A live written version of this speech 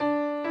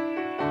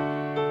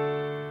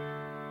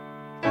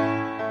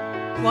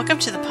Welcome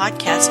to the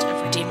podcast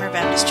of Redeemer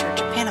Baptist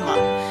Church of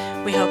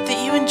Panama. We hope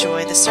that you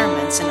enjoy the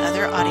sermons and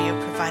other audio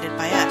provided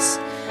by us.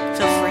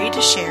 Feel free to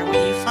share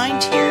what you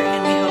find here,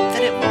 and we hope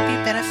that it will be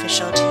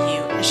beneficial to you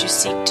as you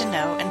seek to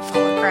know and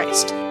follow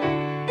Christ.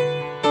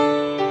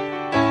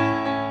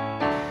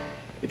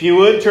 If you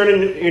would, turn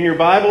in your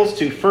Bibles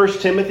to 1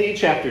 Timothy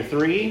chapter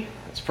 3.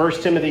 It's 1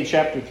 Timothy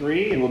chapter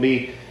 3, and we'll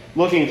be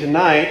looking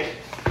tonight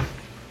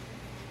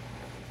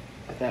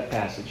at that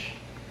passage.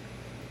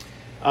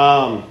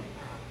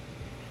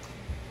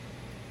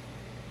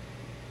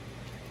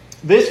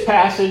 This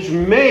passage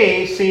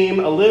may seem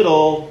a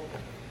little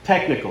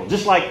technical,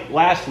 just like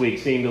last week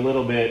seemed a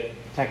little bit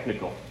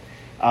technical.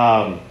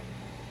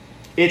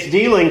 It's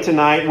dealing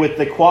tonight with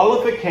the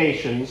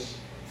qualifications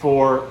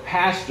for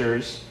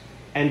pastors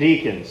and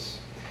deacons.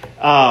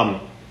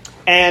 And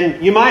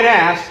you might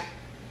ask,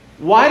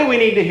 why do we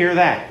need to hear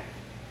that?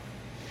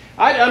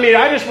 I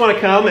just want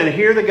to come and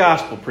hear the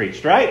gospel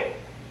preached, right?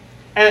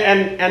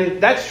 And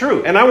that's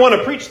true. And I want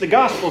to preach the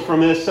gospel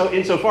from this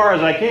insofar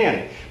as I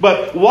can.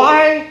 But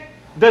why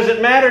does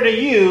it matter to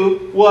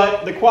you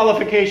what the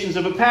qualifications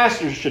of a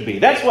pastor should be?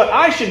 That's what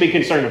I should be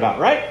concerned about,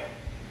 right?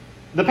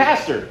 The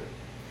pastor.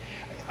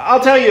 I'll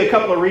tell you a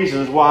couple of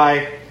reasons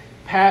why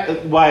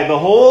the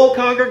whole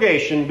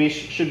congregation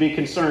should be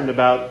concerned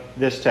about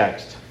this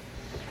text.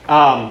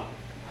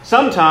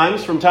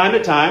 Sometimes, from time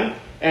to time,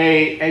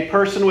 a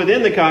person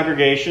within the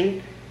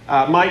congregation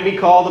might be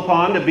called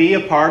upon to be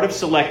a part of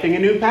selecting a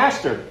new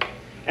pastor.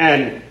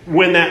 And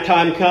when that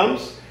time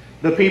comes,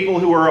 the people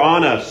who are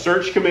on a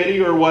search committee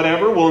or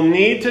whatever will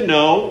need to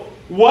know,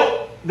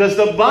 what does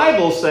the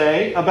Bible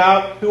say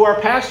about who our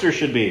pastor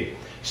should be?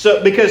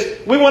 So, because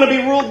we want to be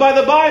ruled by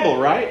the Bible,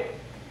 right?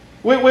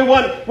 We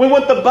want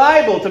the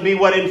Bible to be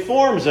what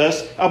informs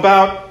us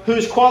about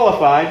who's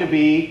qualified to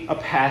be a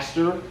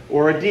pastor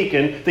or a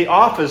deacon, the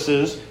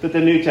offices that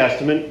the New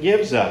Testament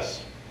gives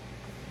us.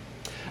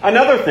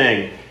 Another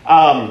thing,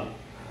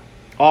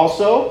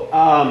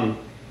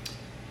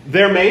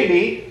 there may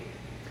be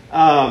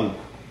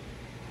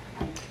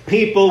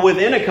people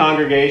within a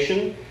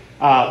congregation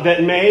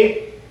that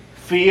may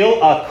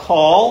feel a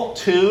call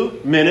to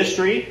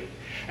ministry,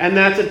 and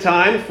that's a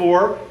time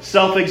for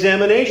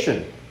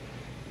self-examination.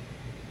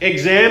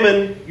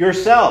 Examine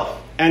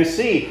yourself and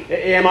see,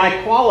 am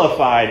I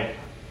qualified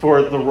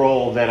for the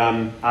role that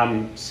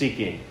I'm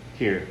seeking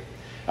here?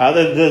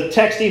 The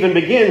text even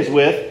begins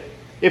with,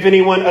 if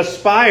anyone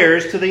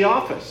aspires to the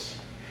office.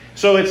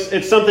 So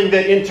it's something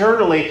that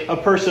internally a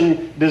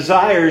person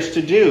desires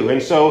to do.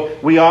 And so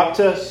we ought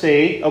to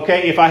see,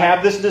 okay, if I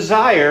have this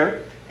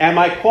desire, am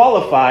I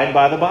qualified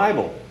by the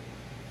Bible?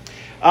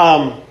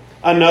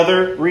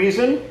 Another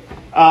reason,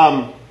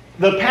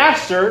 the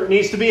pastor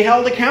needs to be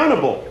held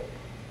accountable.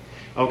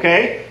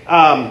 Okay?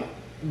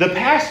 The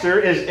pastor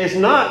is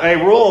not a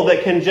role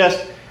that can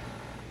just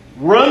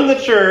run the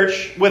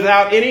church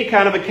without any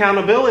kind of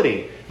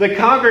accountability. The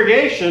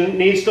congregation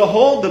needs to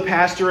hold the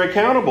pastor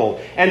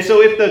accountable. And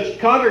so if the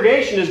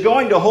congregation is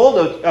going to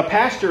hold a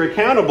pastor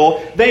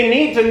accountable, they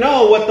need to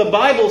know what the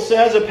Bible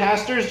says a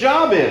pastor's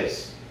job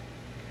is.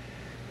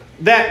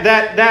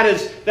 That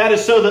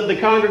is so that the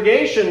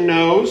congregation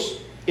knows,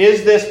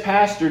 is this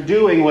pastor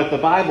doing what the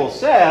Bible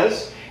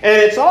says?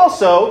 And it's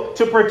also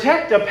to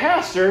protect a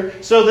pastor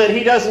so that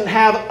he doesn't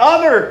have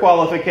other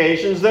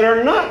qualifications that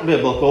are not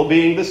biblical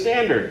being the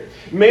standard.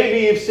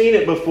 Maybe you've seen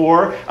it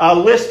before, a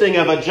listing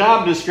of a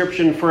job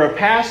description for a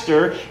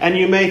pastor, and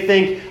you may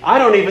think, I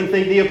don't even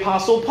think the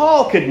Apostle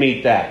Paul could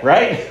meet that,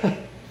 right?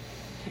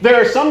 There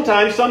are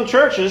sometimes some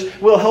churches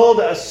will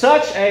hold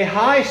such a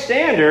high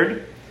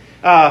standard.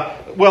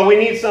 We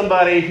need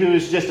somebody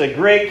who's just a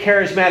great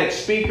charismatic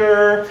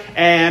speaker,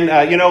 and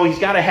he's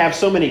got to have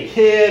so many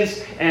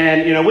kids,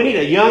 and we need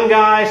a young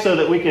guy so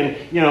that we can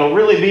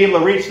really be able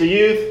to reach the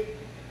youth.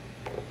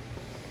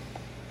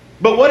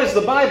 But what does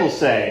the Bible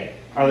say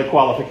are the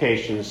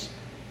qualifications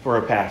for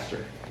a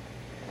pastor?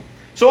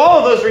 So all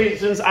of those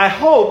reasons, I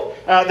hope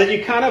that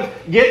you kind of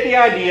get the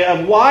idea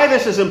of why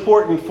this is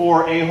important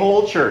for a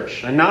whole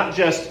church and not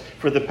just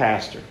for the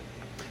pastor.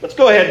 Let's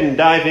go ahead and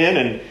dive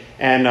in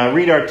and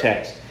read our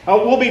text.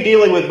 We'll be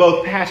dealing with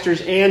both pastors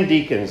and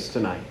deacons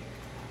tonight.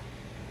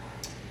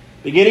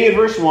 Beginning in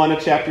verse 1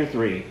 of chapter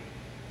 3.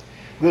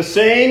 The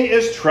saying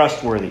is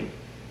trustworthy.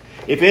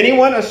 If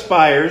anyone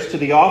aspires to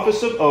the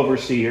office of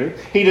overseer,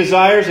 he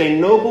desires a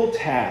noble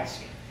task.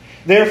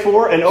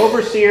 Therefore, an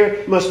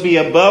overseer must be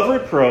above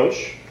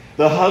reproach,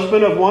 the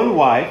husband of one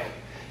wife,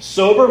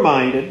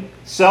 sober-minded,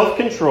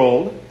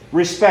 self-controlled,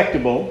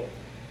 respectable,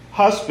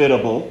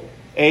 hospitable,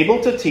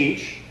 able to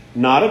teach,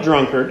 not a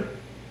drunkard,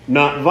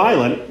 not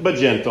violent, but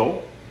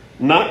gentle,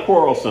 not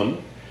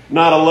quarrelsome,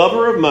 not a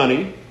lover of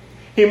money.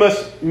 He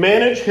must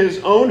manage his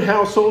own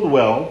household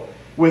well,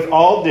 with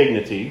all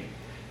dignity,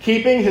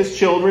 keeping his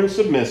children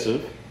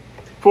submissive.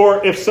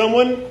 For if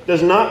someone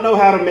does not know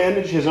how to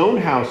manage his own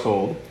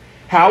household,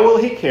 how will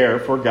he care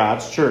for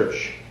God's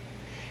church?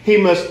 He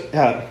must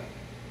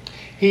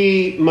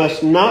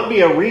not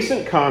be a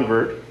recent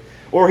convert,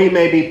 or he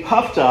may be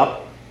puffed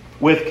up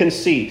with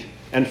conceit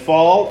and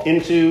fall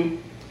into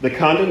the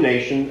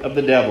condemnation of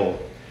the devil.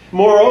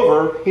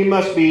 Moreover, he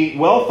must be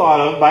well thought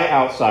of by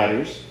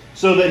outsiders,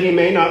 so that he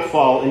may not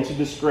fall into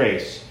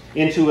disgrace,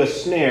 into a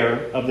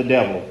snare of the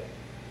devil.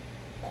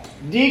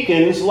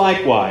 Deacons,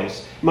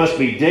 likewise, must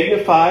be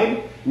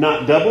dignified,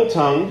 not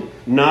double-tongued,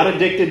 not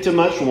addicted to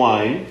much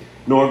wine,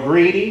 nor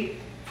greedy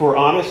for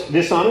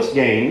dishonest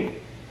gain.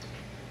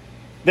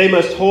 They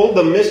must hold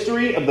the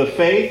mystery of the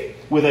faith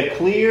with a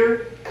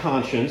clear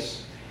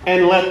conscience,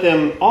 and let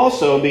them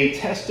also be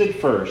tested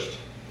first.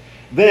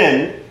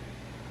 Then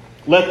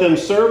let them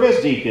serve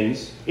as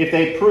deacons if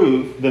they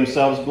prove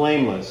themselves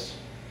blameless.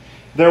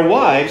 Their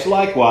wives,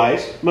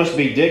 likewise, must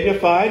be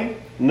dignified,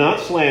 not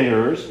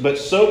slanderers, but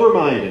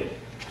sober-minded,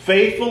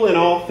 faithful in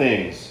all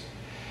things.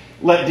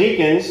 Let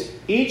deacons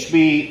each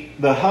be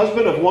the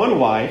husband of one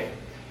wife,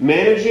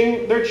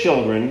 managing their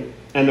children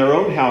and their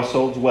own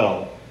households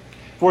well.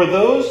 For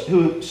those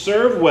who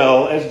serve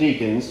well as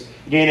deacons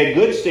gain a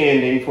good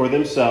standing for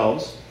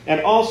themselves, and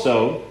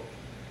also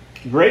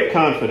great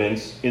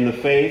confidence in the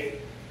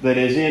faith that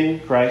is in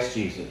Christ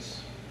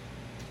Jesus.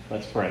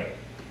 Let's pray.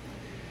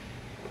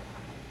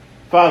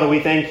 Father, we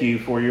thank you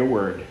for your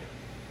word.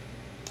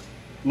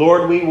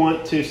 Lord, we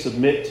want to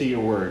submit to your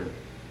word.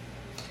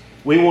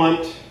 We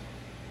want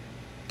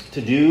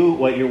to do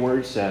what your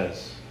word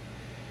says.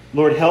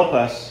 Lord, help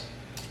us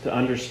to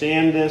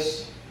understand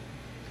this,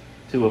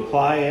 to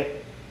apply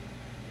it.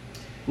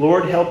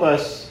 Lord, help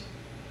us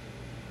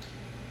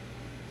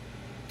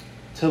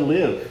to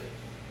live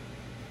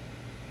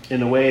in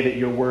the way that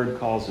your word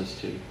calls us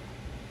to.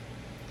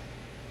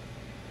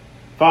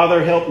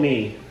 Father, help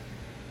me.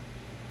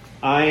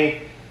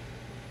 I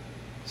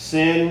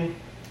sin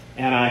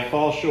and I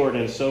fall short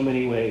in so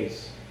many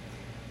ways.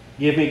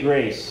 Give me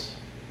grace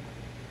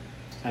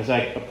as I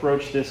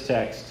approach this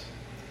text.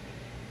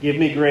 Give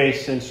me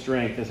grace and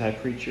strength as I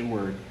preach your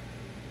word.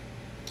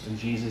 In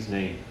Jesus'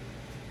 name,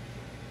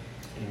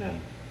 amen.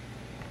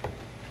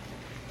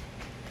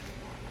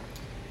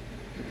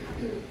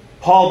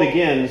 Paul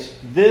begins,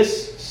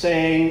 this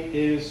saying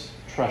is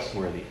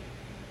trustworthy.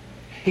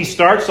 He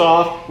starts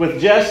off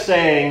with just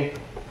saying,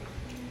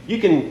 you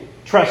can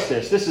trust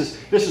this. This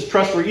is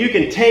trustworthy. You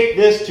can take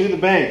this to the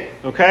bank.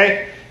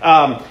 Okay?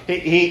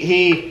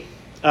 He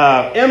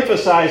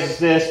emphasizes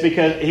this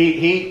because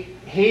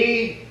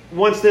he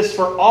wants this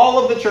for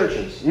all of the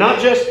churches, not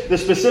just the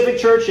specific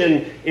church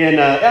in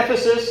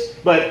Ephesus,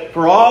 but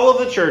for all of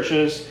the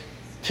churches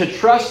to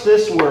trust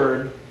this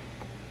word,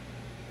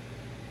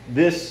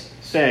 this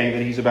saying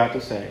that he's about to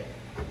say.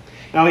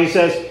 Now he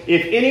says,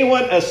 if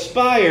anyone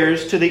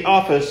aspires to the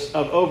office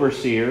of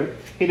overseer,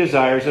 he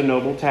desires a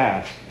noble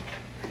task.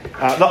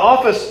 The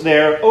office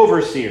there,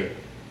 overseer.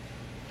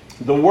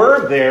 The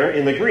word there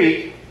in the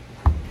Greek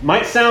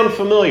might sound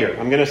familiar.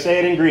 I'm going to say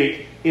it in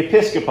Greek,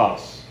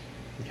 episkopos.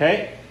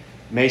 Okay?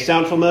 May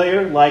sound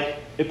familiar like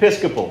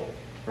episcopal,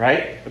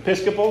 right?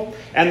 Episcopal.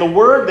 And the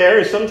word there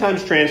is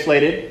sometimes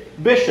translated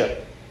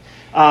bishop.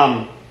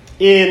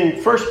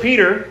 In 1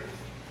 Peter,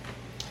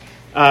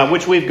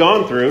 which we've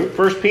gone through,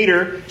 1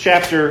 Peter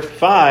chapter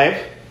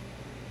 5,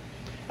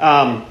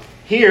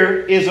 here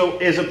is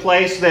a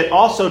place that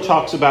also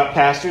talks about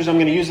pastors. I'm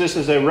going to use this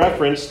as a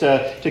reference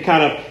to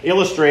kind of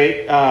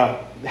illustrate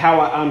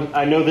how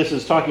I know this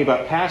is talking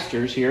about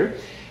pastors here.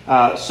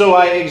 So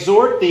I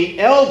exhort the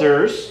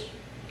elders,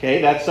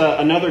 okay, that's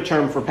another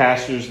term for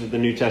pastors that the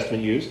New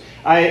Testament used.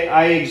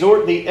 I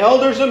exhort the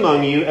elders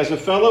among you as a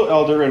fellow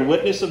elder and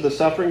witness of the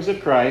sufferings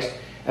of Christ,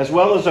 as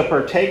well as a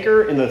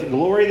partaker in the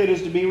glory that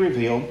is to be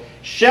revealed.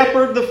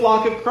 Shepherd the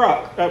flock of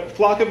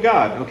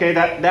God. Okay,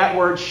 that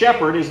word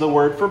shepherd is the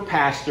word for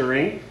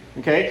pastoring.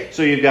 Okay,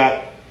 so you've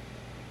got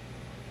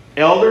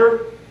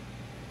elder,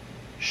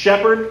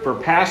 shepherd for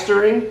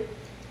pastoring,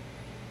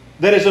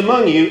 that is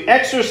among you,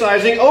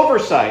 exercising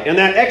oversight. And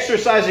that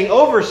exercising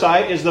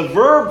oversight is the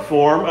verb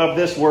form of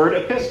this word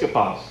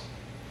episkopos.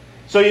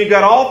 So you've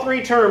got all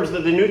three terms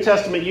that the New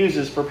Testament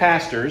uses for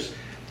pastors: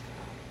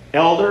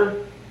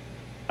 elder,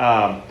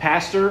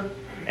 pastor,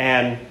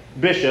 and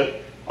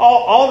bishop,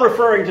 all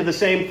referring to the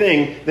same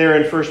thing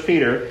there in 1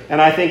 Peter.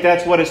 And I think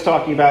that's what it's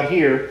talking about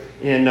here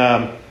in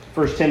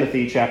 1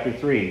 Timothy chapter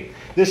 3.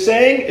 This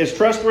saying is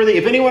trustworthy.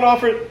 If anyone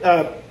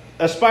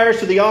aspires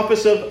to the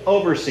office of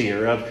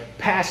overseer, of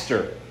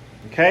pastor,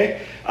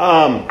 okay?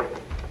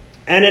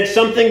 And it's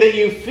something that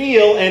you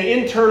feel an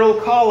internal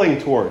calling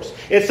towards.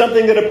 It's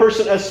something that a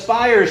person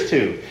aspires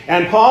to.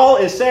 And Paul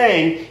is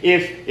saying,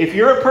 if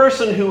you're a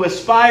person who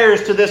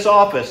aspires to this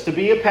office, to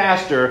be a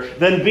pastor,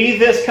 then be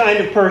this kind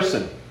of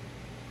person.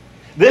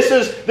 This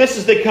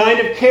is the kind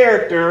of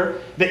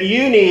character that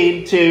you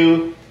need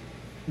to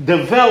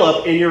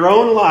develop in your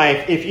own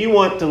life if you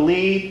want to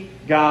lead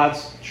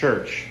God's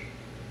church.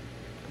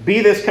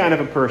 Be this kind of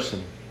a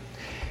person.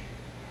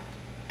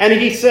 And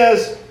he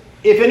says,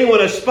 if anyone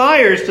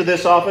aspires to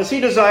this office, he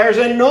desires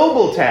a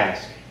noble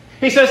task.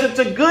 He says it's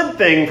a good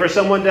thing for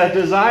someone to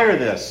desire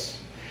this.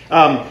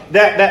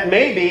 That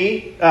may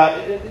be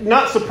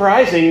not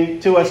surprising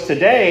to us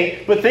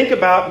today, but think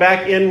about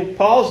back in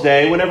Paul's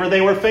day whenever they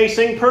were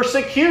facing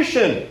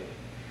persecution.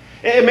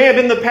 It may have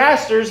been the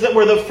pastors that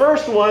were the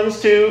first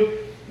ones to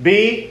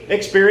be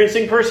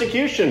experiencing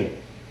persecution.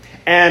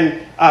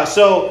 And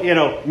so,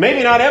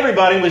 maybe not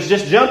everybody was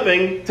just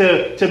jumping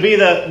to be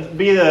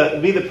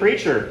the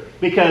preacher,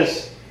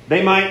 because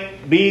they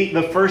might be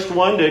the first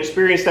one to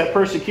experience that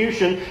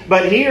persecution.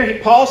 But here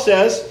Paul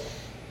says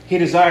he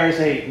desires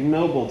a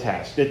noble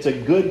task. It's a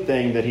good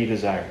thing that he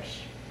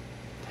desires.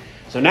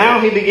 So now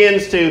he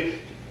begins to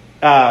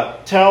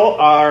tell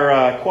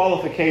our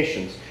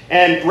qualifications.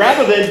 And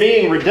rather than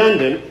being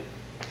redundant,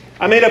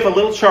 I made up a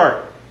little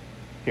chart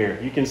here.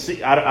 You can see,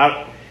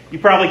 you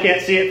probably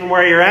can't see it from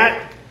where you're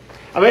at.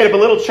 I made up a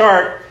little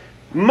chart.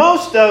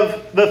 Most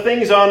of the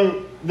things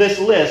on this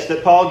list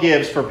that Paul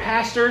gives for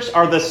pastors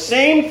are the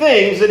same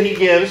things that he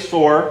gives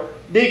for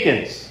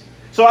deacons.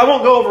 So I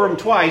won't go over them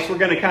twice. We're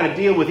going to kind of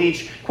deal with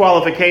each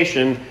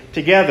qualification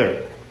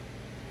together.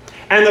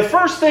 And the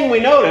first thing we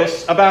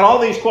notice about all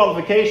these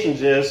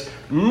qualifications is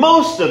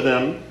most of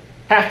them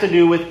have to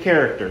do with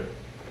character.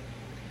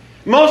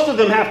 Most of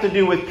them have to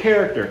do with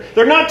character.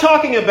 They're not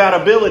talking about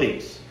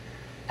abilities.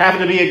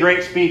 Having to be a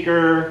great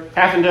speaker,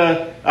 having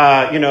to,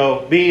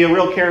 be a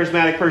real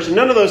charismatic person.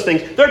 None of those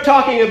things. They're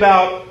talking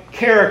about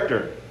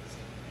character,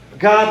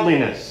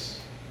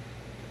 godliness.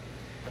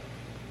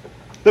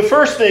 The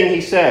first thing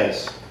he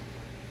says,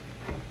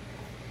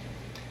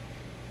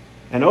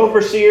 an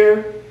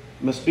overseer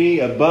must be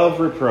above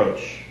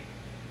reproach.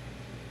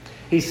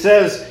 He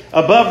says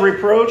above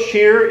reproach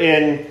here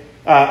in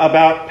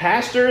about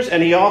pastors,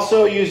 and he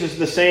also uses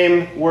the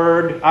same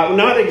word,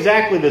 not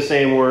exactly the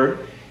same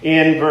word,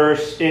 in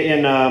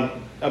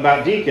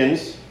about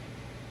deacons.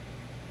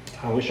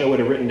 I wish I would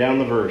have written down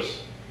the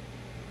verse.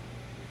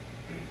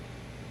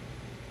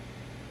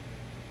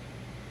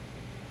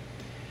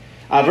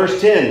 Verse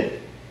 10.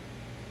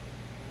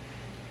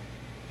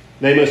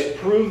 They must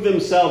prove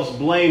themselves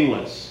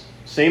blameless.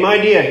 Same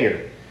idea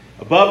here.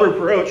 Above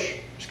reproach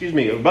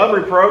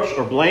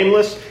or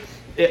blameless.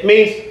 It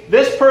means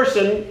this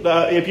person,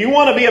 if you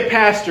want to be a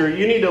pastor,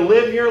 you need to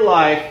live your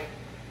life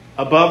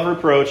above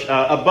reproach,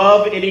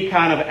 above any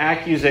kind of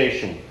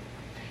accusation.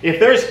 If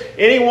there's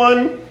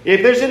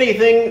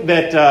anything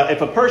that,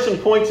 if a person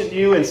points at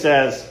you and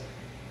says,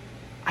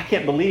 I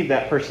can't believe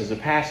that person's a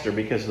pastor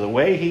because of the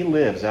way he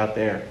lives out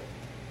there,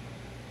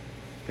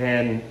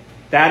 then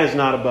that is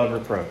not above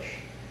reproach.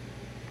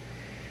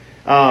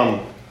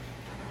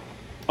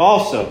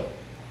 Also,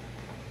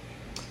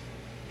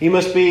 he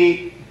must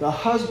be the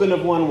husband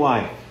of one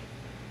wife.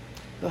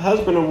 The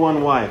husband of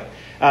one wife.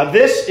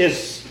 This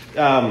is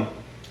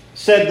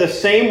said the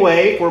same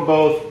way for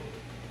both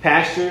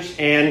pastors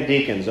and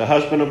deacons. A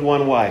husband of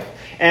one wife.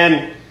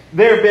 And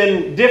there have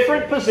been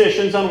different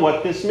positions on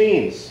what this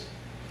means.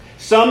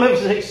 Some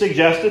have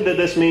suggested that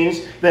this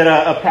means that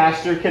a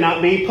pastor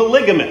cannot be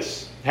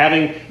polygamous,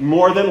 having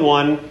more than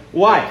one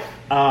wife.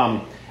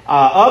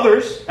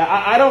 Others,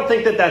 I don't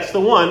think that that's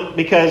the one,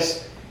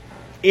 because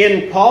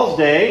in Paul's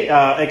day,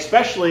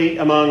 especially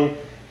among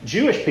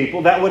Jewish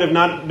people, that would have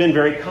not been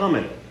very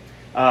common.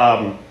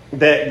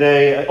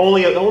 That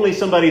only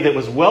somebody that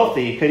was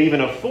wealthy could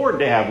even afford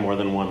to have more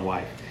than one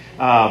wife.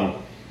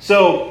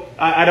 So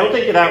I don't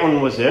think that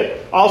one was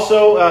it.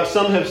 Also,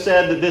 some have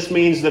said that this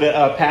means that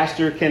a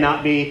pastor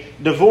cannot be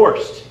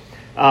divorced.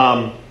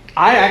 I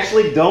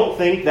actually don't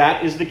think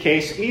that is the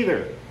case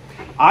either.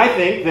 I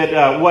think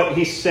that what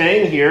he's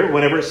saying here,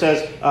 whenever it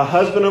says a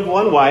husband of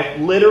one wife,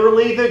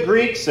 literally the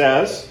Greek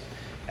says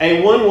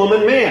a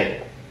one-woman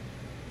man.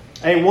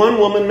 A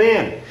one-woman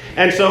man.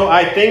 And so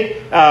I think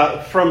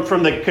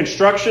from the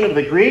construction of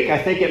the Greek, I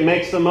think it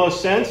makes the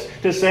most sense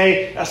to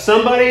say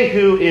somebody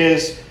who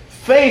is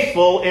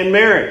faithful in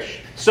marriage.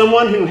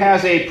 Someone who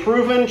has a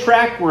proven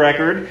track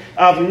record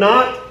of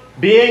not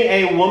being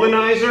a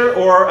womanizer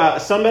or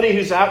somebody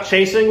who's out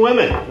chasing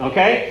women.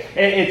 Okay?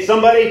 It's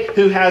somebody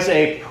who has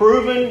a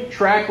proven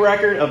track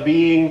record of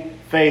being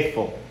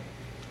faithful.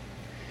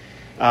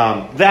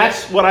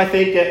 That's what I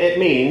think it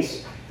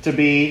means to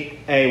be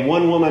a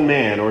one-woman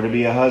man or to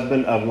be a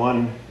husband of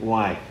one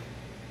wife.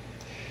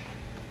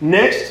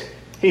 Next,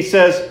 he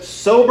says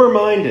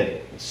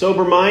sober-minded.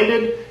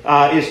 Sober-minded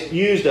is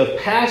used of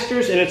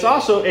pastors, and it's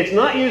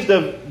not used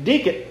of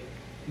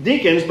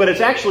deacons, but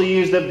it's actually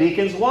used of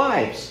deacons'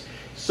 wives.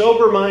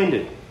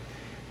 Sober-minded.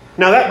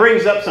 Now that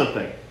brings up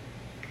something.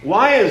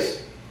 Why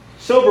is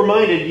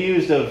sober-minded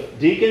used of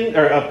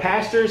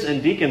pastors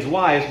and deacons'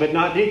 wives, but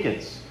not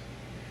deacons?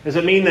 Does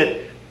it mean that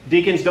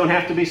deacons don't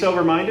have to be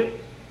sober-minded?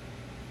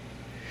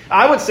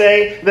 I would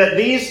say that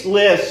these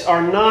lists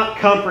are not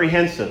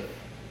comprehensive.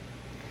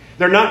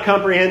 They're not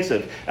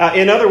comprehensive.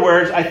 In other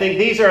words, I think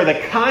these are the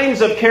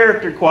kinds of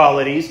character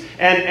qualities,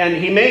 and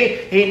he may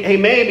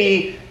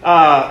be.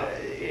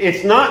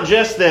 It's not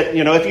just that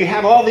if you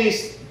have all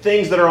these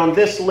things that are on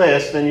this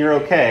list, then you're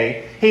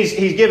okay. He's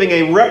giving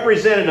a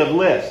representative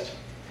list.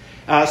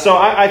 So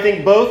I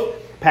think both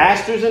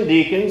pastors and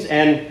deacons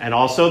and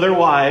also their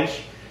wives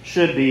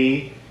should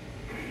be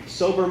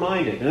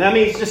sober-minded, and that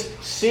means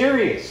just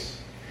serious,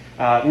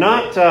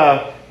 not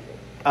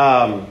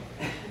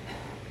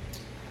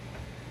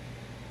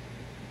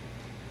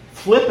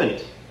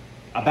flippant.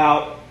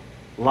 about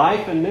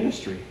life and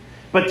ministry.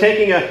 But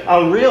taking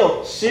a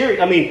real serious,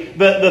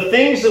 the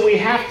things that we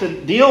have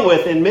to deal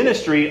with in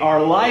ministry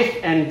are life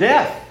and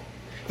death.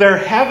 They're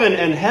heaven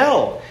and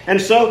hell. And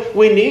so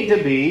we need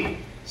to be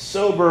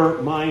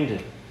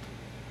sober-minded,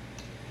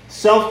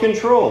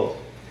 self-controlled.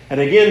 And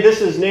again,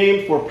 this is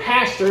named for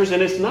pastors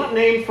and it's not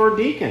named for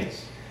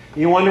deacons.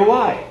 You wonder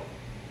why?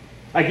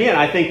 Again,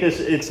 I think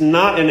it's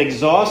not an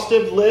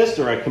exhaustive list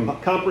or a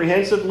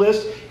comprehensive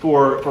list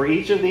for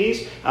each of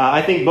these.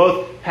 I think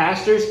both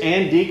pastors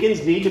and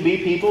deacons need to be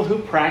people who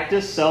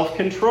practice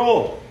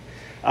self-control.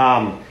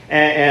 That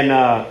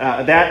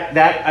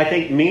I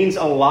think means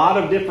a lot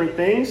of different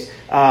things.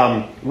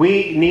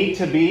 We need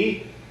to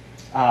be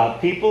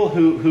people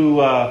who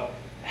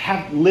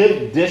have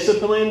lived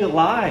disciplined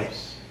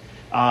lives.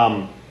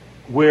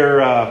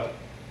 Where I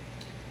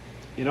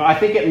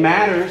think it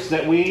matters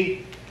that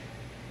we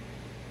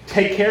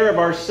take care of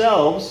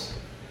ourselves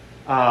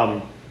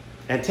and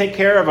take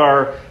care of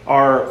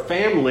our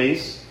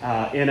families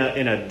in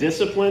a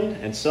disciplined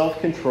and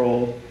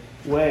self-controlled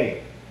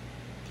way.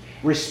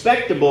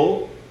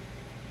 Respectable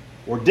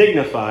or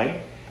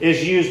dignified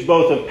is used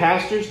both of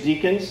pastors,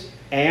 deacons,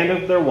 and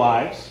of their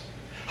wives.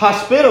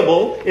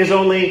 Hospitable is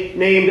only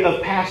named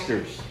of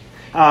pastors.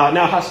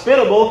 Now,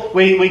 hospitable,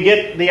 we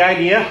get the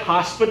idea,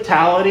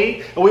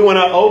 hospitality. We want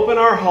to open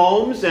our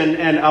homes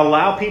and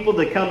allow people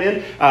to come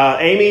in.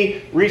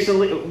 Amy,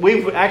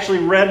 we've actually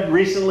read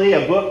recently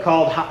a book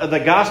called The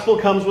Gospel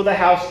Comes with a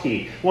House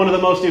Key. One of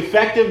the most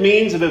effective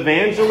means of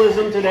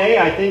evangelism today,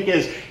 I think,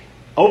 is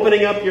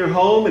opening up your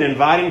home and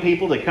inviting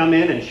people to come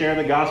in and share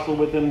the gospel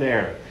with them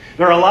there.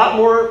 They're a lot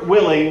more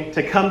willing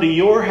to come to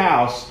your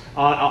house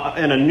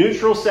in a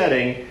neutral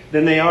setting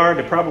than they are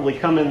to probably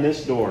come in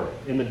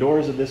the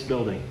doors of this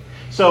building.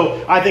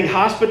 So I think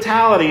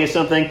hospitality is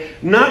something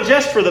not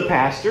just for the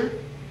pastor,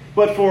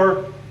 but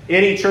for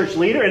any church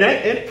leader,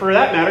 and for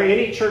that matter,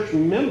 any church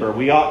member.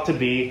 We ought to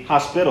be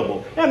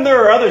hospitable. And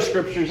there are other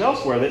scriptures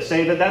elsewhere that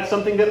say that that's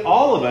something that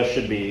all of us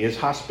should be, is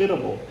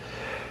hospitable.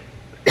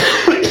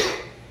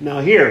 Now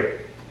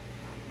here,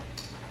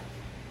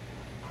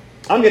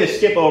 I'm going to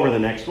skip over the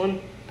next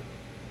one,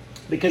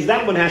 because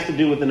that one has to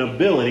do with an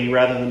ability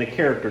rather than a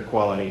character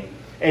quality.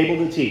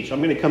 Able to teach.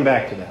 I'm going to come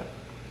back to that.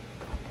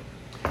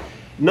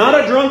 Not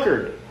a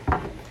drunkard.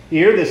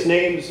 Here, this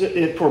names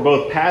it for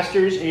both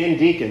pastors and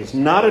deacons.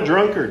 Not a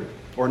drunkard,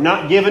 or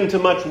not given to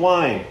much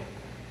wine.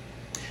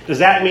 Does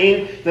that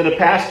mean that a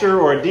pastor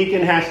or a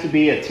deacon has to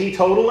be a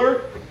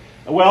teetotaler?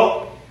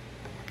 Well,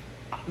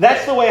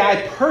 that's the way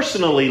I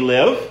personally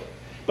live,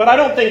 but I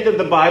don't think that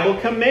the Bible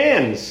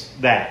commands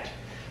that.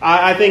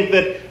 I think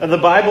that the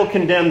Bible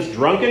condemns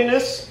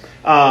drunkenness.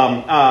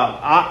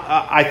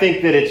 I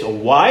think that it's a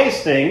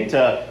wise thing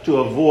to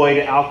avoid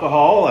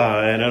alcohol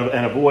and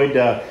avoid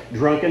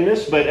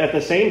drunkenness. But at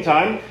the same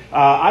time,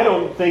 I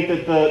don't think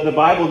that the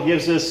Bible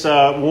gives us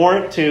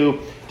warrant to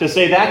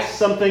say that's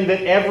something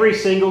that every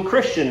single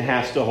Christian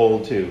has to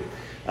hold to.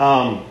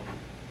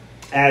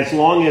 As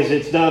long as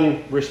it's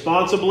done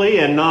responsibly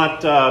and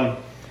not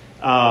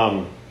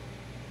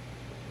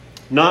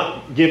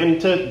given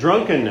to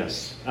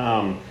drunkenness.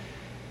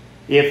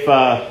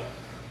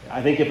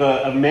 I think if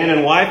a man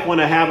and wife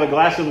want to have a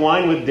glass of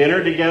wine with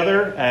dinner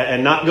together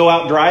and not go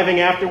out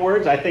driving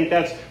afterwards, I think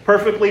that's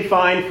perfectly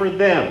fine for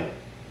them.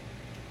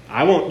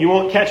 You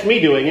won't catch me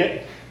doing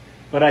it,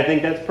 but I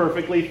think that's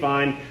perfectly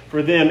fine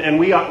for them, and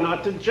we ought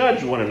not to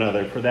judge one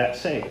another for that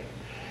sake.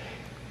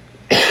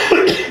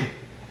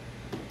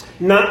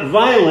 Not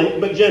violent,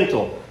 but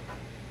gentle.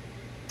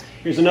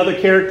 Here's another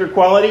character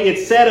quality.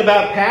 It's said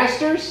about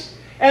pastors,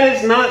 and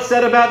it's not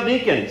said about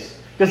deacons.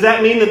 Does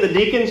that mean that the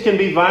deacons can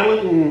be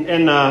violent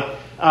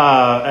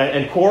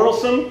and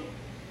quarrelsome?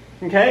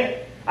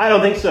 Okay? I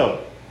don't think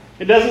so.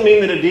 It doesn't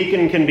mean that a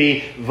deacon can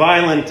be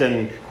violent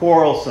and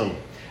quarrelsome.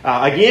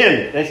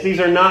 Again, these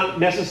are not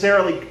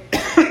necessarily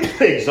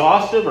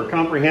exhaustive or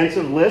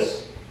comprehensive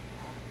lists,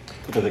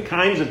 but they're the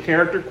kinds of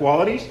character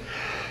qualities.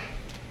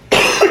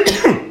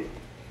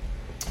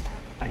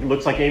 It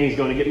looks like Amy's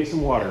going to get me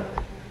some water.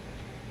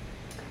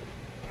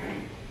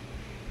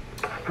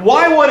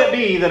 Why would it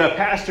be that a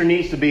pastor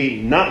needs to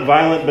be not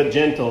violent but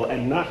gentle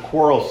and not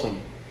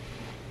quarrelsome?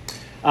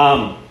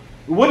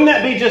 Wouldn't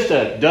that be just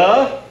a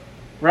duh?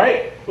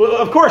 Right? Well,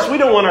 of course, we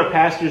don't want our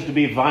pastors to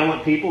be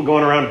violent people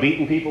going around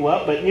beating people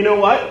up. But you know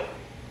what?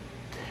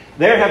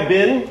 There have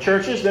been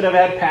churches that have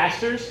had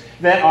pastors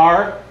that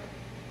are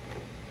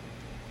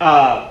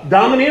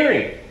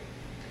domineering,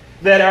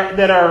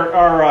 that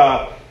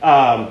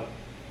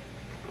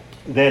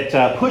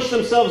push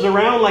themselves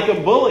around like a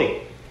bully.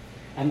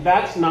 And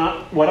that's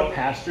not what a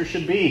pastor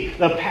should be.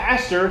 The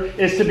pastor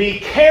is to be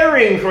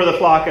caring for the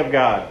flock of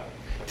God,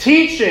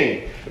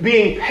 teaching,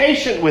 being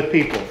patient with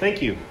people.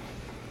 Thank you.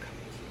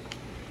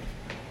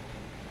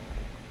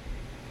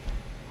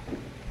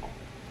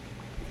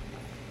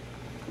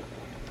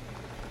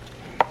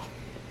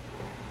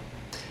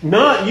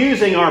 Not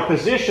using our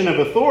position of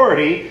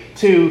authority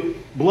to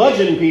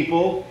bludgeon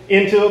people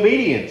into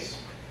obedience.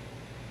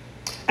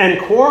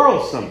 And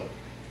quarrelsome.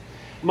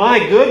 My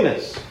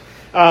goodness.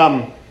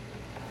 I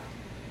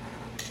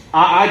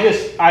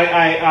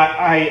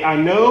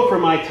know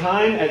from my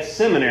time at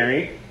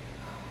seminary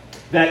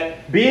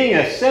that being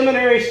a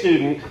seminary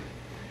student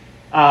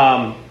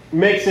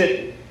makes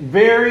it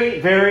very,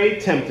 very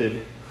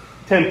tempting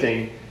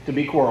to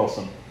be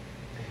quarrelsome.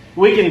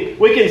 We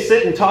can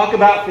sit and talk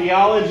about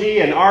theology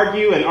and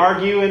argue and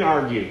argue and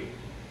argue.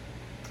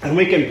 And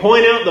we can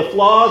point out the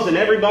flaws in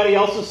everybody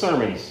else's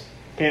sermons,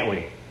 can't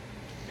we?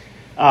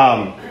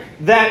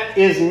 That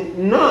is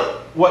not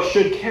what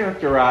should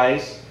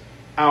characterize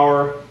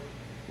our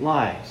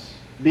lives,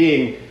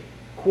 being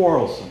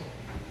quarrelsome.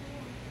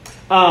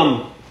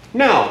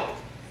 Now,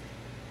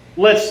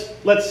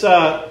 let's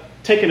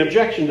take an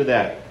objection to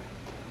that.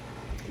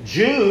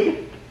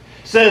 Jude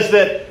says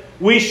that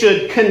we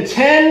should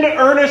contend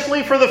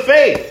earnestly for the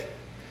faith.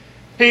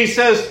 He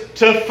says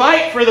to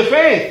fight for the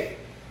faith.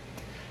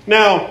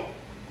 Now,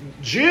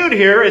 Jude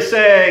here is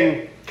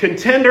saying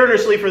contend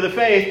earnestly for the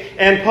faith,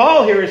 and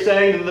Paul here is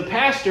saying that the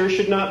pastor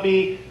should not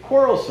be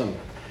quarrelsome.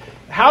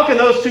 How can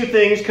those two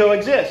things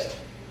coexist?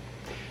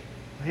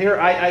 Here,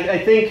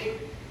 I think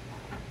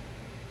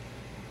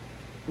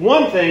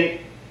one thing,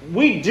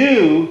 we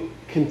do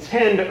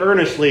contend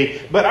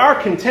earnestly, but our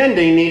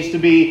contending needs to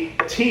be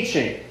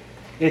teaching.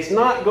 It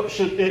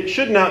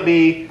should not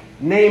be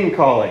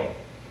name-calling.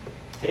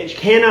 It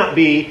cannot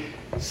be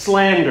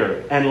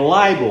slander and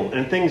libel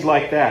and things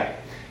like that.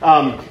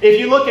 If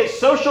you look at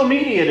social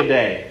media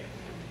today,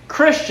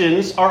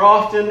 Christians are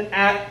often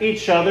at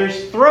each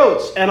other's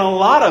throats, and a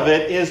lot of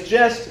it is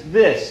just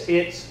this.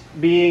 It's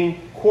being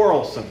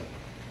quarrelsome.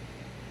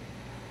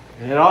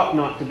 And it ought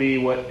not to be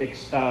what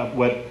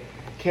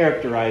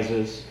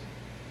characterizes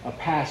a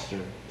pastor,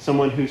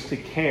 someone who's to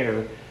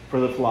care for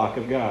the flock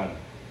of God.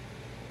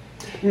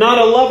 Not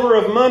a lover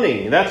of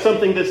money. That's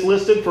something that's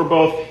listed for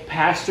both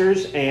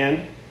pastors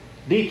and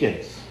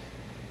deacons.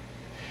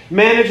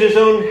 Manage his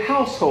own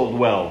household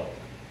well,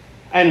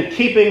 and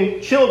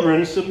keeping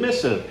children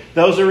submissive.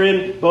 Those are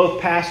in both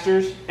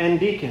pastors and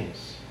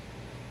deacons.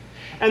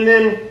 And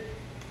then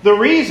the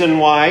reason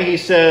why he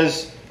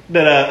says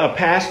that a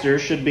pastor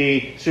should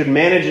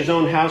manage his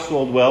own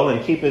household well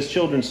and keep his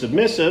children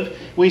submissive,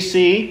 we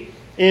see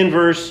in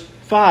verse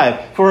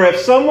 5. For if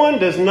someone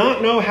does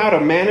not know how to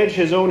manage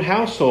his own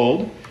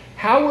household,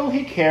 how will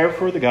he care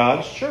for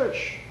God's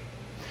church?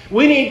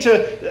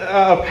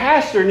 A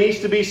pastor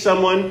needs to be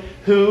someone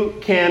who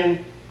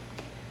can,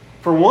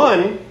 for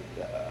one,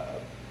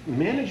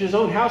 manage his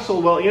own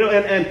household well.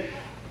 And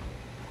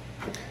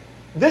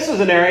this is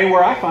an area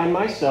where I find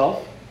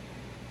myself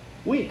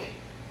weak.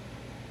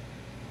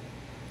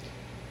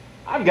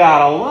 I've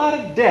got a lot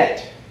of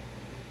debt.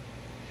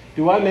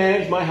 Do I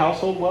manage my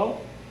household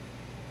well?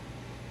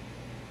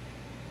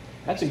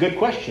 That's a good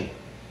question.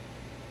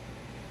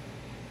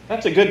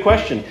 That's a good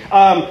question.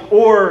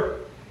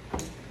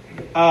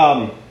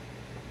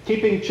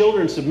 Keeping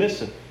children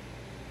submissive.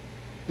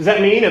 Does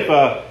that mean if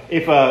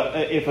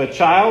a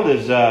child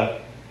is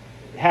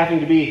having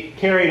to be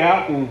carried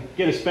out and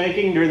get a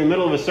spanking during the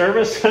middle of a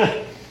service,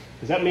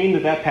 does that mean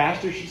that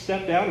pastor should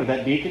step down or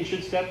that deacon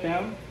should step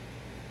down?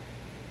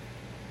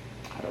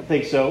 I don't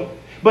think so.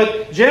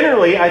 But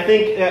generally, I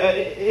think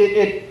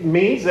it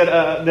means that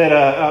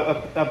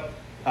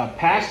a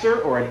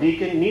pastor or a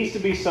deacon needs to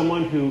be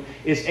someone who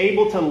is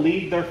able to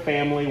lead their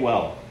family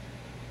well.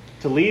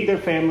 To lead their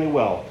family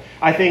well.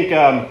 I think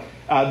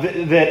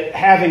that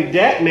having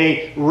debt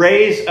may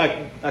raise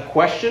a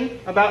question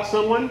about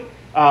someone.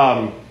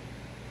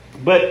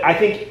 But I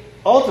think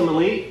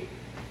ultimately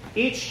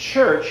each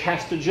church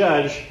has to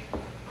judge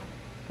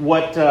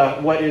what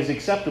is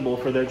acceptable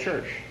for their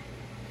church.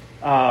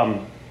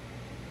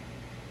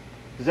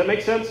 Does that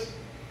make sense?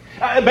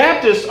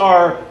 Baptists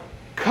are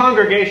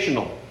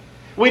congregational.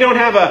 We don't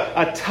have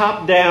a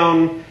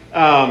top-down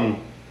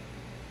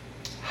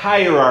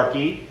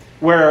hierarchy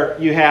where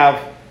you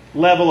have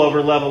level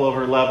over level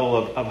over level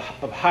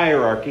of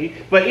hierarchy.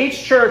 But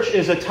each church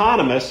is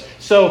autonomous.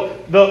 So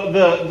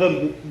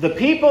the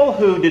people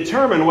who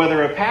determine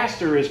whether a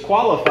pastor is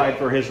qualified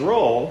for his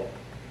role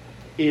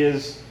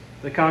is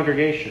the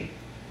congregation.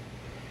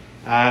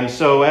 And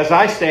so as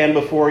I stand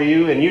before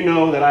you and you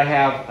know that I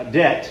have a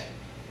debt,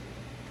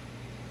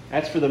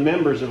 that's for the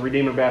members of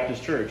Redeemer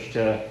Baptist Church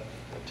to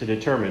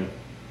determine.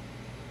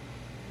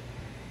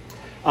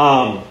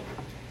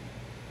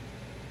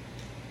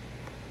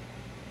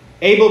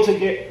 Able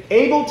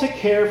to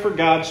care for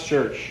God's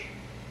church.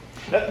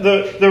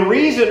 The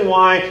reason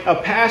why a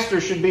pastor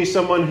should be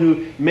someone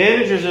who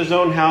manages his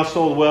own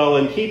household well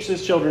and keeps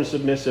his children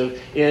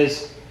submissive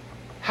is,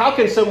 how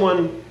can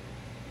someone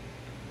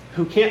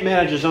who can't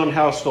manage his own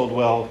household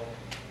well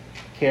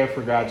care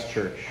for God's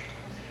church?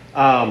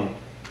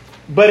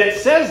 But it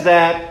says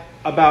that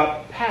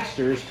about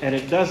pastors, and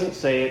it doesn't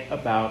say it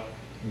about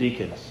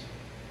deacons.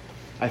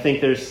 I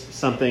think there's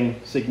something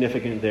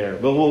significant there.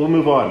 But we'll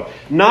move on.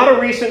 Not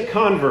a recent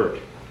convert.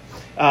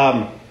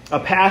 A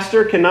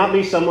pastor cannot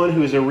be someone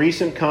who is a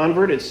recent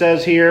convert. It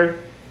says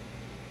here,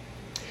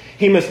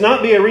 He must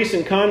not be a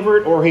recent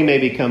convert, or he may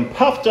become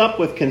puffed up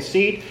with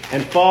conceit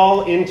and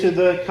fall into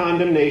the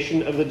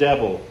condemnation of the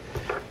devil.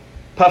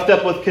 Puffed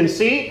up with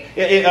conceit,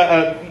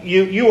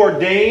 you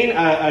ordain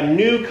a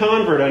new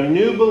convert, a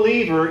new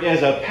believer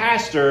as a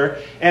pastor,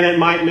 and it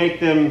might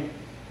make them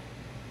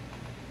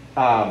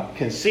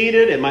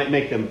conceited, it might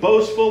make them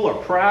boastful or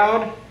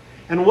proud.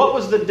 And what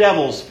was the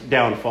devil's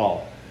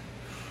downfall?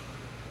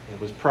 It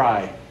was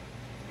pride.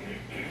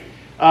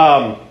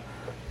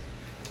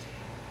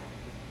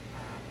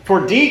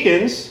 For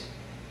deacons,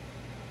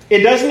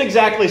 it doesn't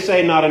exactly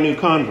say not a new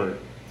convert.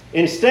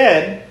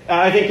 Instead,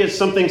 I think it's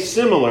something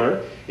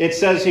similar. It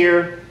says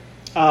here,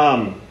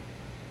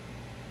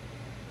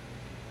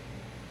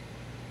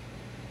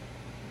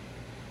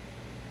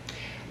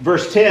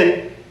 verse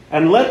 10,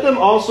 and let them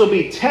also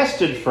be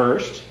tested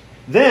first,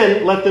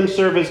 then let them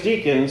serve as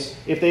deacons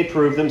if they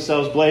prove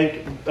themselves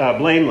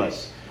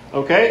blameless.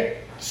 Okay?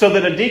 So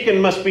that a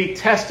deacon must be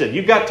tested.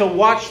 You've got to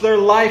watch their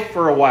life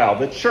for a while.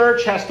 The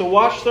church has to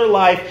watch their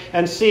life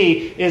and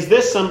see, is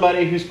this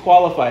somebody who's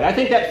qualified? I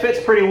think that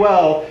fits pretty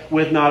well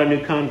with not a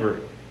new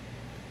convert.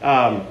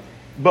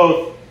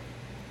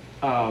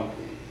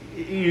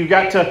 You've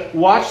got to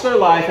watch their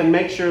life and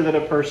make sure that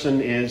a person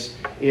is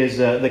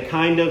the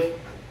kind of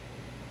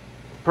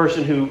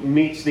person who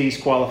meets these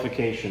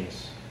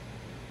qualifications.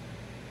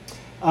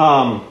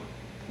 Well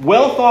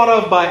thought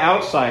of by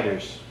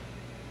outsiders.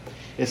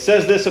 It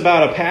says this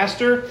about a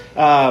pastor.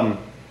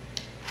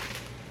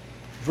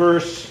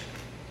 Verse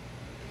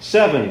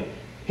 7.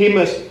 He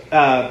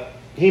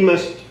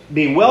must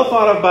be well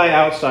thought of by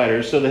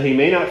outsiders so that he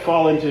may not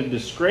fall into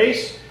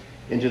disgrace,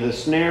 into the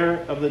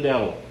snare of the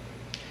devil.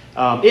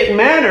 It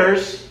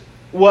matters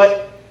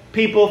what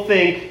people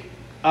think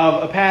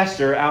of a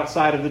pastor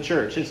outside of the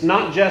church. It's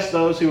not just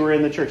those who are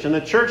in the church. And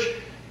the church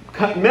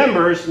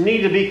members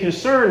need to be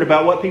concerned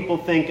about what people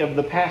think of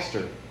the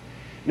pastor.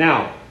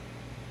 Now,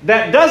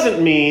 that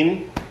doesn't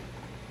mean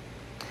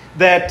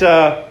that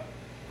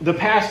the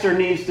pastor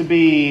needs to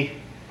be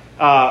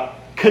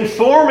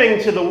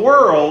conforming to the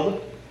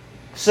world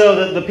so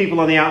that the people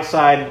on the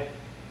outside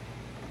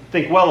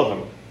think well of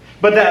him.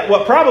 But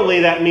what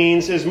probably that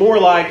means is more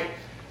like,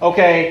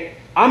 okay,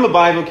 I'm a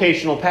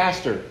bivocational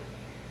pastor.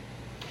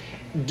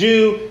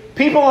 Do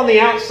people on the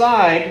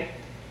outside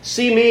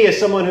see me as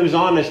someone who's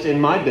honest in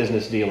my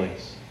business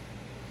dealings?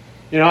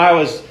 You know, I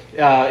was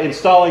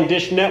installing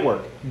Dish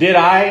Network. Did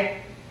I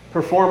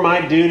perform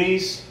my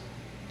duties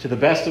to the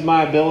best of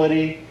my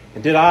ability?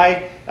 And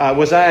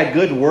was I a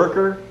good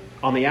worker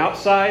on the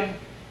outside?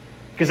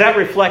 Because that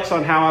reflects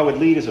on how I would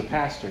lead as a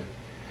pastor.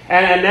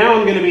 And now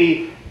I'm going to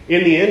be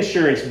in the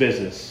insurance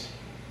business.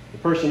 The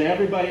person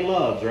everybody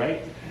loves,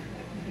 right?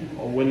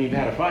 Well, when you've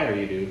had a fire,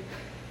 you do.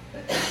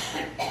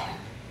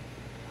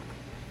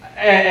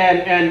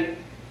 And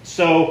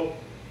so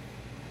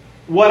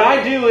what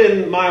I do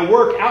in my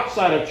work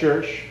outside of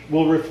church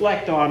will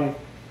reflect on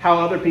how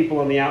other people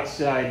on the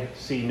outside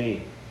see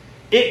me.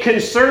 It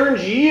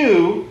concerns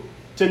you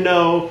to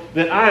know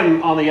that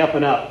I'm on the up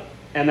and up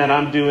and that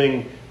I'm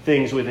doing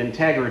things with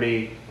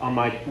integrity on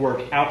my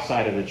work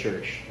outside of the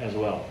church as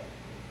well.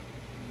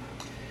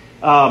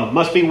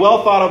 Must be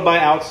well thought of by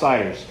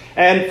outsiders.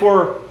 And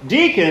for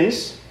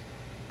deacons,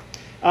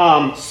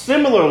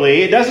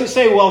 similarly, it doesn't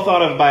say well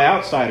thought of by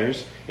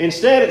outsiders.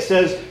 Instead, it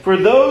says, for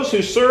those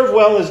who serve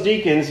well as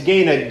deacons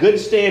gain a good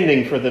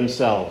standing for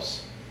themselves,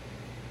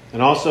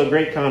 and also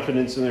great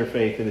confidence in their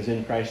faith that is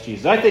in Christ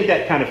Jesus. I think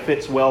that kind of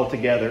fits well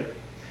together.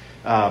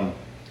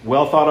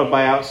 Well thought of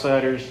by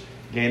outsiders,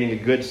 gaining a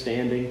good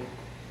standing.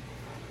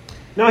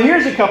 Now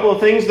here's a couple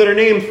of things that are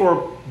named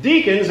for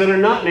deacons that are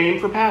not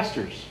named for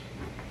pastors.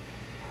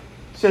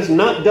 It says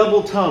not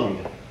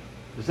double-tongued.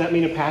 Does that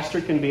mean a pastor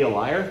can be a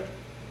liar?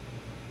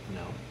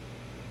 No.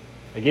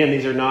 Again,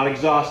 these are not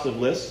exhaustive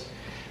lists.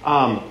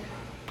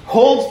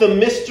 Holds the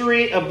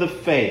mystery of the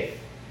faith.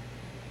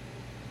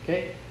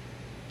 Okay?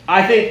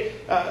 I think,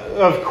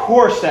 of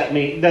course, that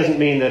doesn't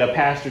mean that a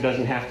pastor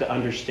doesn't have to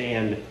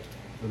understand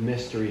the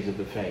mysteries of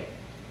the faith.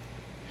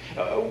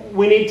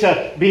 We need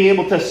to be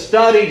able to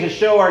study to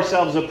show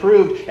ourselves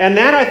approved. And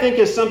that, I think,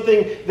 is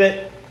something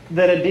that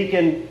a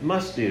deacon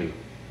must do.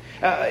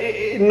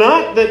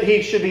 Not that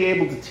he should be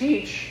able to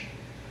teach,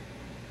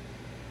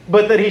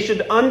 but that he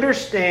should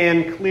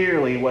understand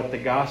clearly what the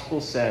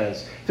gospel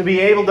says, to be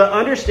able to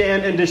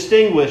understand and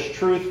distinguish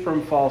truth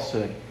from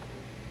falsehood.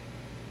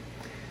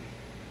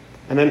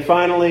 And then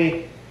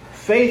finally,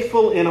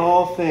 faithful in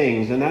all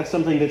things, and that's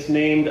something that's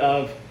named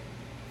of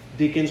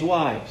deacons'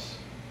 wives.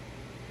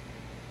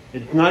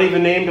 It's not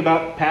even named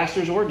about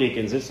pastors or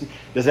deacons.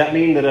 Does that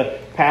mean that a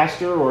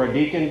pastor or a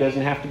deacon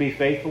doesn't have to be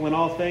faithful in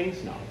all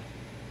things? No.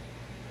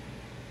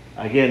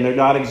 Again, they're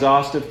not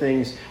exhaustive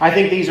things. I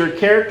think these are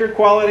character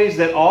qualities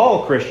that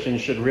all Christians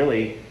should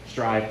really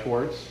strive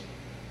towards.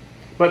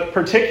 But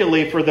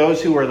particularly for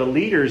those who are the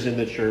leaders in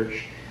the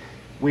church,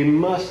 we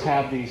must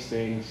have these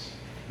things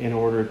in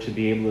order to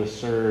be able to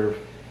serve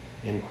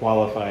in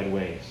qualified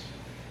ways.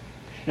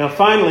 Now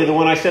finally, the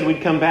one I said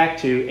we'd come back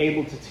to,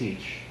 able to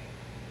teach.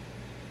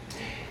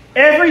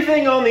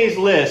 Everything on these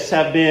lists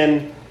have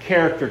been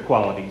character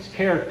qualities,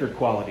 character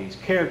qualities,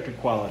 character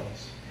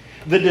qualities.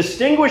 The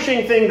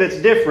distinguishing thing that's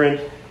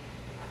different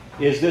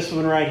is this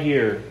one right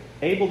here,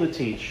 able to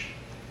teach.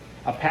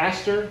 A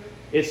pastor,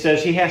 it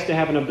says he has to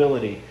have an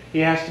ability. He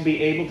has to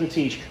be able to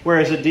teach.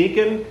 Whereas a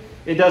deacon,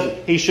 it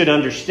doesn't. He should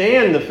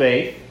understand the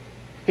faith.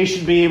 He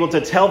should be able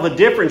to tell the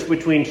difference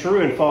between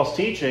true and false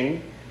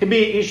teaching.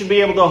 He should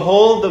be able to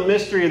hold the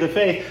mystery of the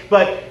faith.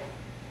 But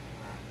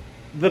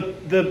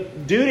the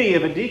duty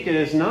of a deacon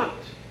is not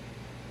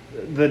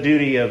the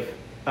duty of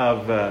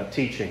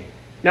teaching.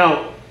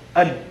 Now,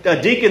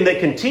 a deacon that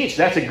can teach,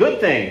 that's a good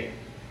thing.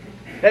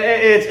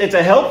 It's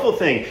a helpful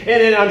thing.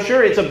 And I'm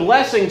sure it's a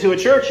blessing to a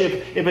church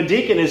if a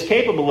deacon is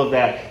capable of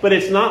that. But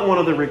it's not one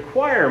of the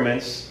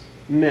requirements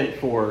meant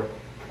for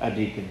a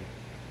deacon.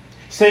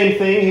 Same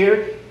thing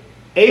here.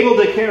 Able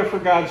to care for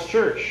God's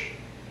church.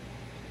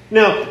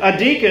 Now, a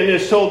deacon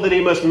is told that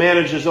he must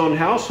manage his own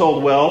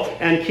household well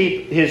and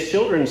keep his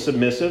children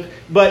submissive.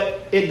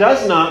 But it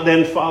does not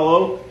then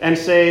follow and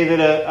say that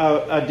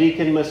a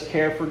deacon must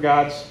care for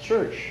God's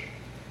church.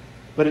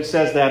 But it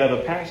says that of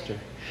a pastor.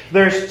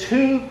 There's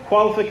two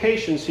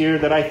qualifications here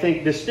that I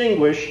think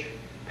distinguish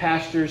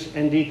pastors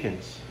and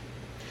deacons.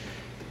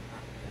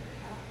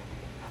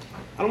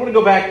 I want to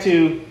go back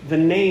to the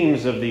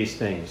names of these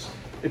things.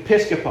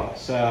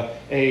 Episkopos,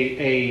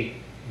 a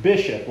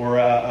bishop or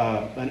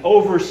an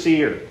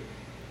overseer.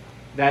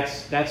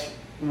 That's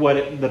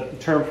what the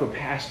term for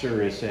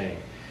pastor is saying.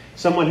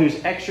 Someone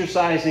who's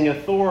exercising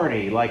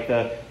authority, like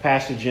the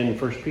passage in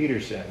 1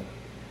 Peter said.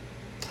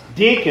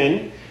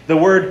 Deacon, the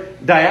word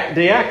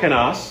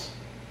diakonos,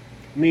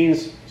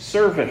 means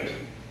servant.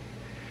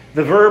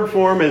 The verb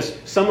form is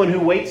someone who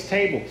waits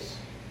tables.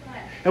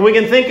 And we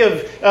can think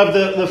of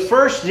the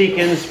first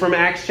deacons from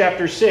Acts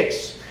chapter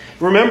 6.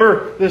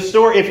 Remember the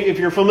story, if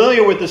you're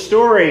familiar with the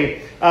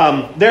story,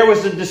 there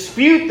was a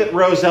dispute that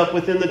rose up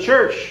within the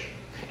church.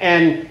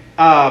 And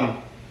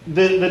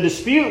the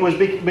dispute was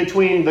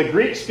between the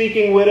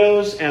Greek-speaking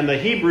widows and the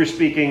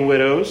Hebrew-speaking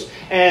widows.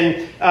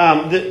 And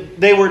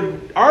they were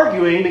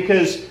arguing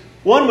because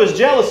one was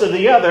jealous of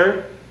the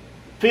other,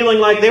 feeling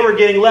like they were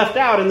getting left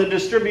out in the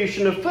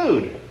distribution of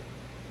food.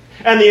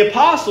 And the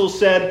apostles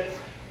said,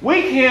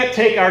 we can't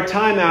take our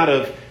time out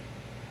of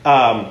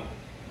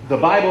the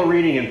Bible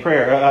reading and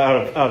prayer,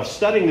 of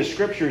studying the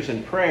Scriptures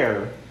and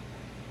prayer,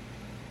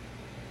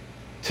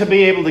 to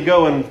be able to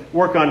go and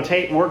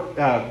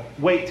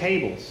wait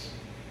tables.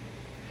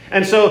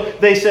 And so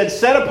they said,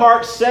 set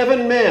apart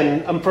 7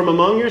 men from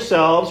among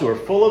yourselves who are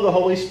full of the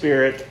Holy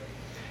Spirit.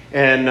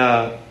 And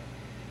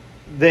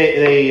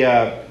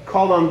they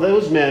called on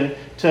those men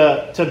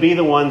to be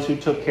the ones who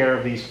took care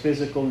of these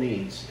physical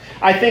needs.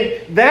 I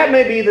think that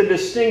may be the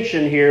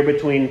distinction here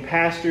between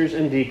pastors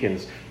and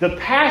deacons. The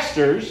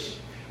pastors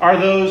are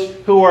those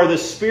who are the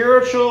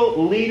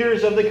spiritual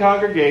leaders of the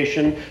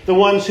congregation, the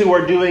ones who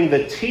are doing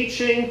the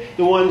teaching,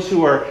 the ones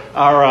who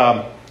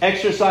are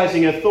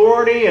exercising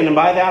authority, and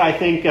by that I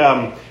think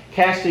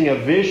casting a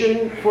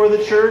vision for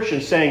the church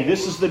and saying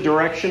this is the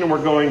direction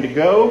we're going to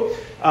go,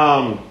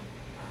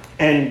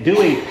 and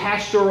doing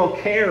pastoral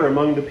care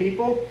among the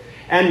people.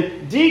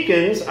 And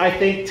deacons, I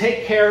think,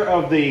 take care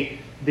of the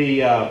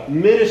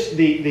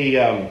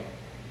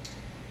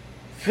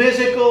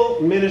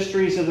physical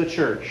ministries of the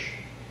church.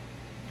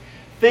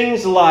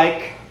 Things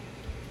like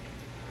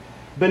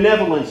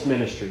benevolence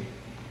ministry.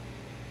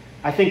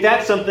 I think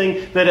that's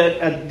something that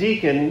a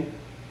deacon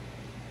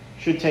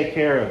should take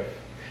care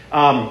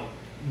of.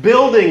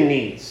 Building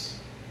needs.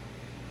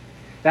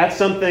 That's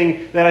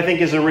something that I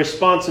think is a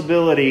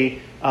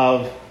responsibility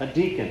of a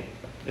deacon.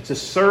 It's a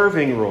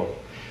serving role.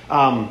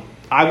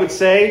 I would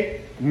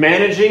say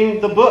managing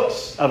the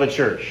books of a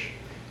church,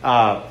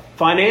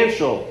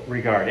 financial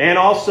regard, and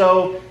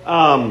also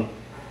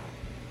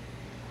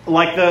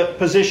like the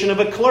position of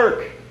a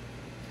clerk,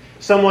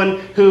 someone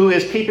who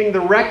is keeping the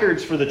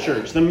records for the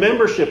church, the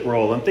membership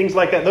role, and things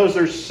like that. Those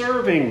are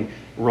serving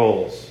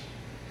roles.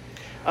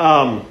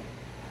 I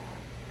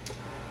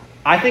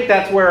think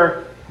that's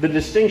where the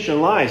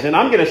distinction lies. And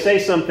I'm going to say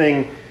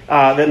something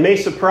that may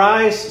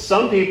surprise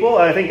some people.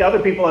 I think other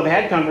people have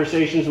had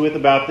conversations with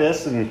about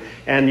this,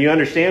 and you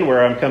understand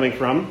where I'm coming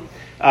from.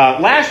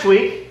 Last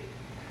week,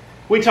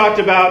 we talked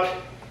about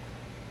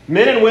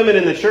men and women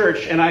in the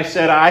church, and I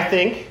said I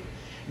think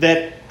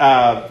that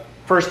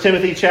 1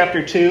 Timothy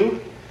chapter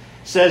 2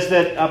 says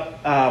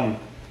that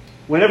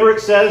whenever it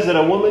says that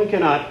a woman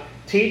cannot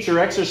teach or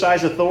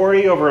exercise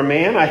authority over a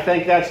man, I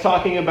think that's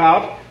talking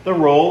about the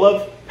role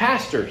of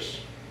pastors.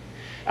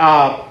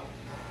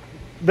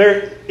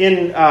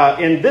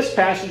 In this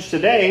passage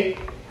today,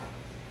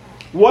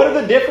 what are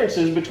the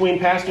differences between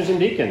pastors and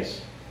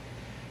deacons?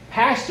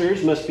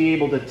 Pastors must be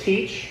able to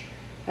teach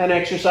and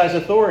exercise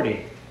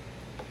authority.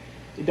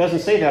 It doesn't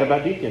say that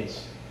about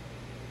deacons.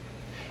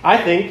 I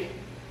think,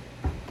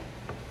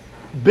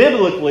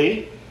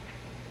 biblically,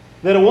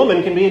 that a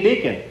woman can be a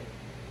deacon.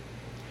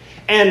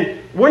 And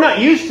we're not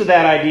used to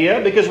that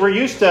idea because we're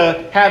used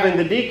to having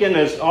the deacon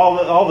as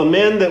all the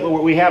men that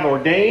we have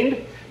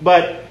ordained.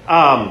 But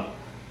I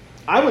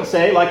would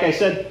say, like I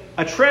said,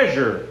 a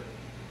treasurer,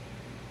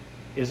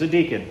 is a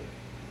deacon.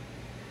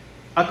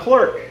 A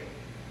clerk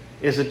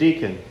is a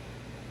deacon.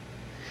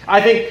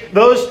 I think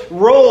those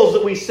roles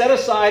that we set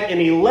aside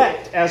and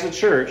elect as a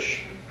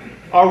church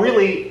are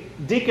really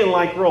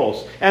deacon-like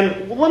roles.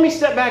 And let me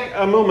step back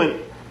a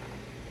moment.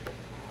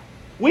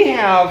 We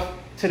have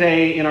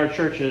today in our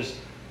churches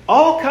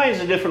all kinds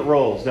of different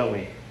roles, don't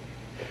we?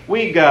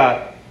 We've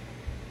got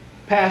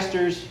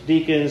pastors,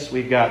 deacons,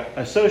 we've got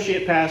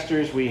associate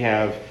pastors, we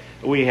have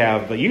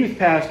youth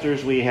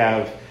pastors, we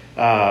have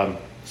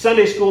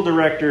Sunday school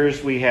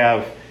directors, we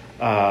have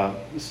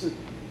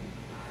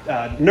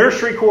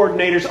nursery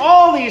coordinators,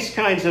 all these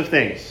kinds of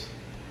things.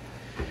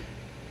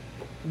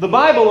 The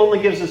Bible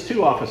only gives us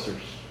 2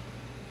 officers.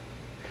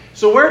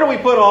 So where do we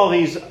put all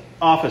these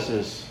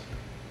offices?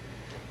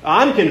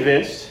 I'm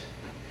convinced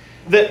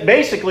that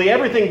basically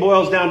everything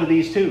boils down to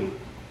these 2.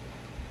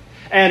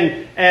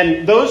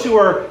 And those who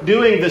are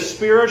doing the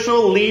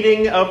spiritual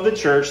leading of the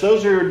church,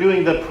 those who are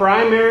doing the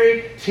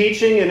primary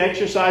teaching and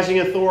exercising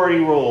authority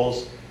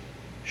roles,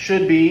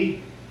 should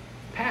be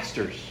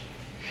pastors.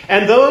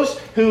 And those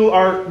who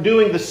are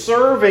doing the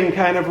serving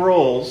kind of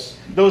roles,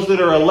 those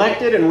that are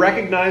elected and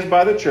recognized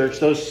by the church,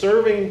 those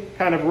serving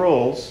kind of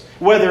roles,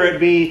 whether it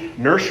be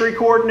nursery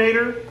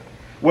coordinator,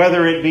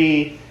 whether it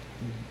be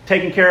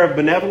taking care of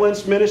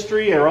benevolence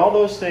ministry or all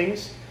those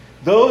things,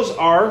 those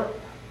are,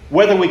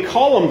 whether we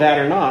call them that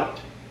or not,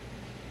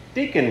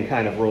 deacon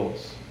kind of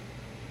roles.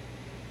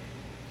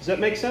 Does that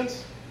make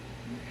sense?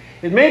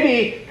 It may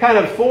be kind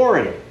of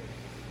foreign,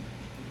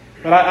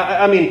 but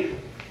I mean,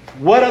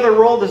 what other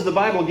role does the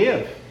Bible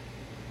give?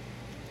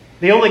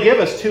 They only give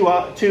us two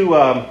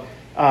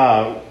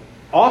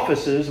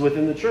offices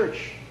within the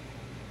church.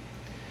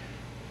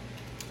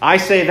 I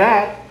say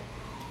that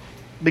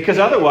because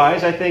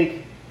otherwise I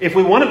think if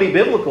we want to be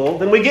biblical,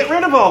 then we get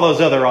rid of all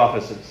those other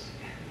offices.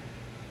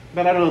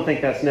 But I don't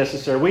think that's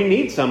necessary. We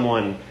need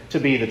someone to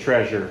be the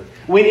treasurer.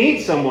 We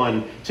need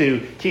someone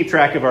to keep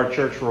track of our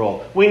church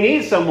roll. We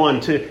need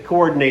someone to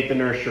coordinate the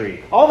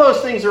nursery. All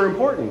those things are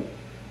important.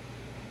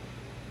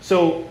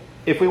 So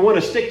if we want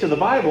to stick to the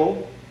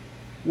Bible,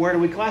 where do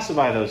we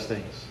classify those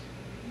things?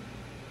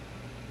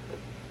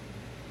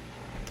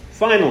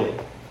 Finally,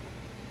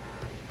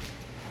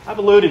 I've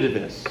alluded to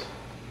this.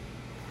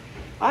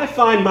 I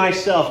find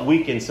myself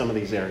weak in some of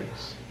these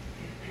areas.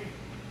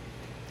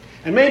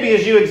 And maybe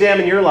as you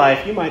examine your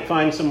life, you might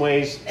find some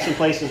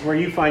places where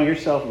you find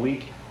yourself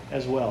weak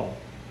as well.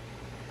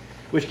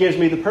 Which gives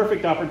me the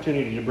perfect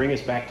opportunity to bring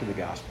us back to the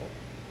gospel.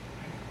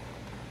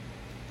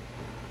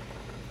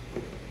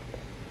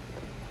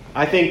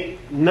 I think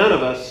none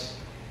of us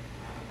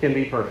can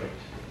be perfect.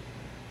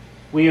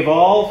 We have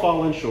all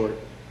fallen short.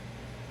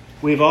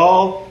 We've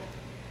all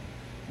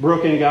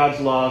broken God's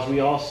laws.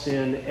 We all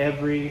sin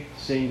every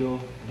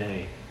single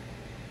day.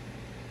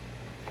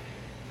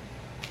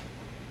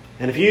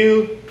 And if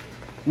you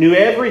knew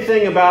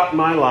everything about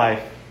my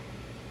life,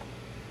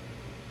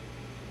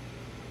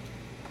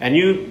 and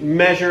you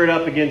measure it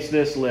up against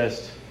this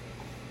list,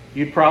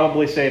 you'd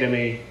probably say to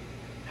me,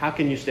 how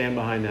can you stand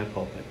behind that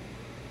pulpit?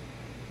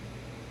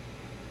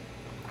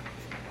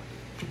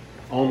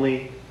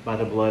 Only by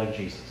the blood of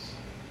Jesus.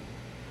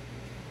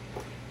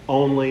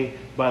 Only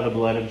by the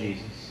blood of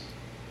Jesus.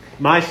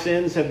 My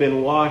sins have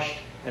been washed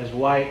as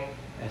white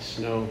as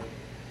snow.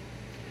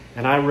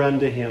 And I run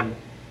to Him.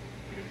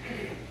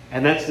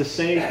 And that's the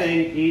same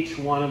thing each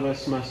one of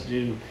us must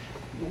do.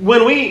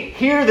 When we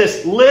hear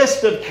this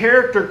list of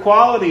character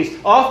qualities,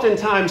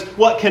 oftentimes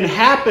what can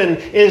happen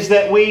is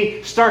that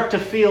we start to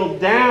feel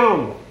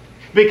down.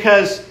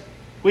 Because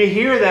we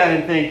hear that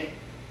and think,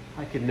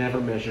 I could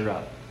never measure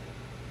up.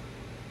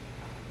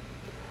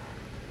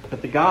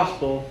 But the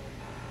gospel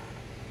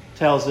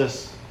tells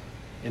us,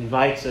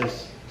 invites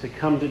us to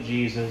come to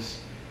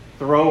Jesus,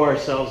 throw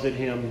ourselves at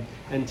Him,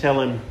 and tell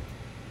Him,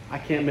 I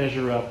can't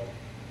measure up,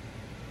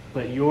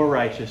 but your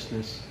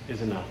righteousness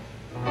is enough.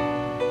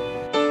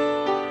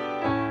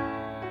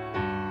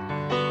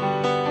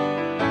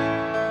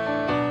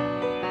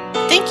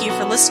 Thank you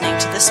for listening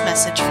to this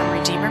message from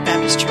Redeemer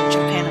Baptist Church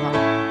in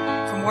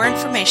Panama. For more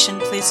information,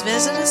 please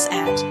visit us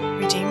at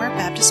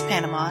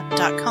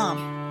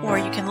RedeemerBaptistPanama.com, or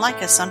you can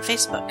like us on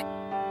Facebook.